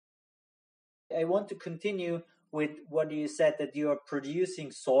I want to continue with what you said, that you are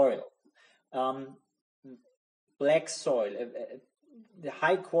producing soil, black soil,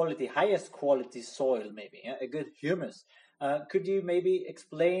 the highest quality soil, maybe a good humus. Could you maybe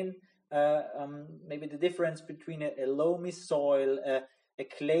explain maybe the difference between a loamy soil, a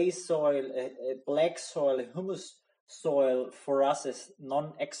clay soil, a black soil, a humus soil for us as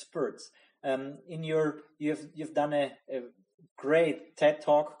non-experts? You've done a great TED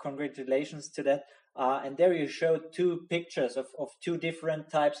Talk. Congratulations to that. And there you showed two pictures of two different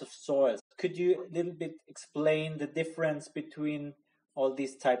types of soils. Could you a little bit explain the difference between all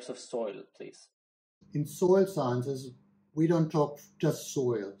these types of soil, please? In soil sciences, we don't talk just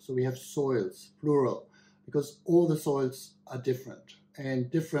soil. So we have soils, plural, because all the soils are different,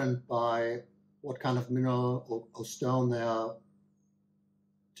 and different by what kind of mineral or stone they are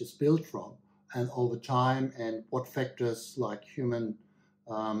just built from, and over time, and what factors like human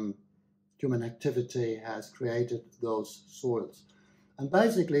activity has created those soils. And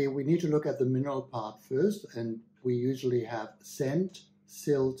basically, we need to look at the mineral part first, and we usually have sand,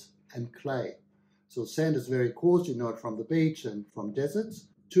 silt, and clay. So sand is very coarse, you know it from the beach and from deserts,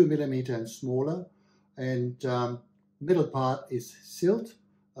 2 millimeter and smaller. And middle part is silt.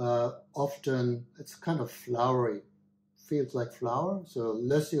 Often it's kind of floury, feels like flour. So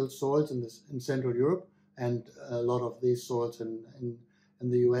lucial soils in Central Europe, and a lot of these soils in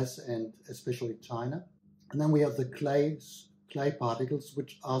the US and especially China. And then we have the clay particles,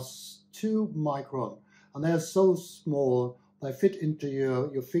 which are 2 micron, and they are so small they fit into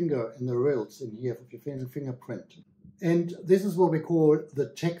your finger in the rills in here of your fingerprint. And this is what we call the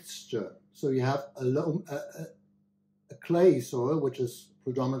texture. So you have a clay soil, which is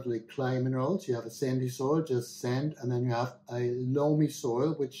predominantly clay minerals. You have a sandy soil, just sand, and then you have a loamy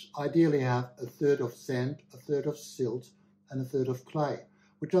soil, which ideally have a third of sand, a third of silt, and a third of clay,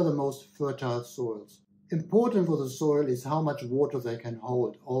 which are the most fertile soils. Important for the soil is how much water they can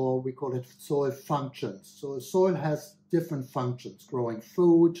hold, or we call it soil functions. So a soil has different functions: growing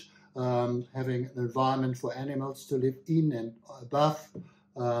food, having an environment for animals to live in and above,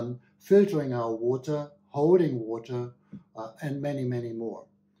 filtering our water, holding water, and many, many more.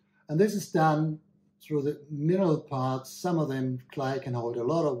 And this is done through the mineral parts. Some of them, clay can hold a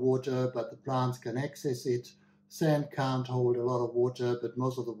lot of water, but the plants can access it. Sand can't hold a lot of water, but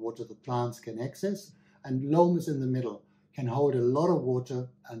most of the water the plants can access. And loam is in the middle, can hold a lot of water,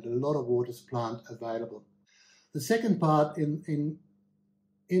 and a lot of water is plant available. The second part in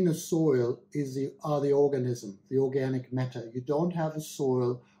a soil are the organism, the organic matter. You don't have a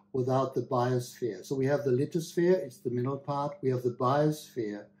soil without the biosphere. So we have the lithosphere, it's the mineral part. We have the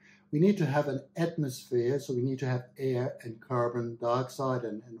biosphere. We need to have an atmosphere, so we need to have air and carbon dioxide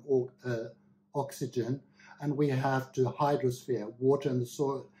and oxygen. And we have the hydrosphere, water in the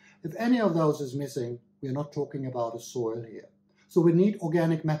soil. If any of those is missing, we're not talking about a soil here. So we need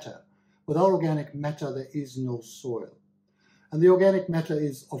organic matter. Without organic matter, there is no soil. And the organic matter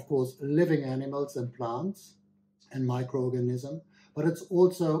is, of course, living animals and plants and microorganisms, but it's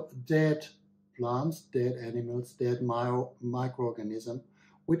also dead plants, dead animals, dead microorganisms,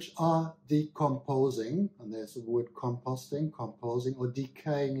 which are decomposing, and there's the word composting, composing, or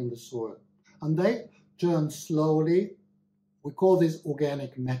decaying in the soil. And they turn slowly. We call this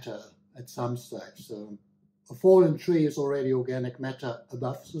organic matter at some stage. So a fallen tree is already organic matter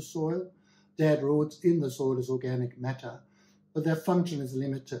above the soil. Dead roots in the soil is organic matter, but their function is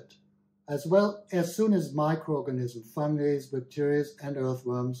limited. As well, as soon as microorganisms, fungi, bacteria, and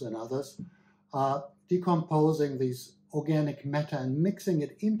earthworms and others are decomposing this organic matter and mixing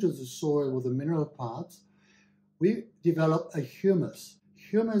it into the soil with the mineral parts, we develop a humus.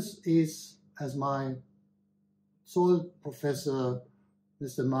 Humus is, as my soil professor,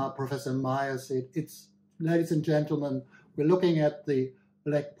 Professor Meyer said, it's, ladies and gentlemen, we're looking at the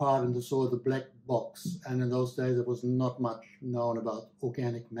black part in the soil, the black box. And in those days, there was not much known about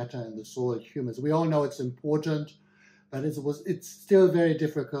organic matter in the soil, humus. We all know it's important, but it's still very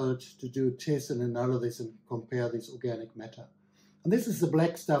difficult to do tests and analysis and compare this organic matter. And this is the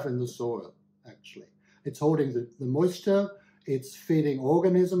black stuff in the soil, actually. It's holding the moisture, it's feeding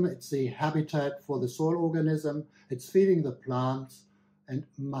organism, it's the habitat for the soil organism, it's feeding the plants, and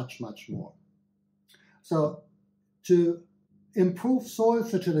much, much more. So to improve soil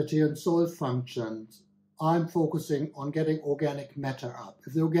fertility and soil functions, I'm focusing on getting organic matter up.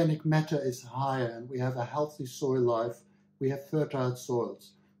 If the organic matter is higher and we have a healthy soil life, we have fertile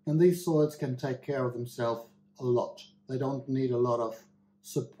soils. And these soils can take care of themselves a lot. They don't need a lot of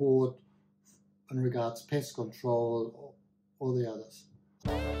support in regards pest control or the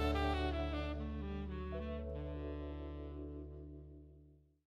others.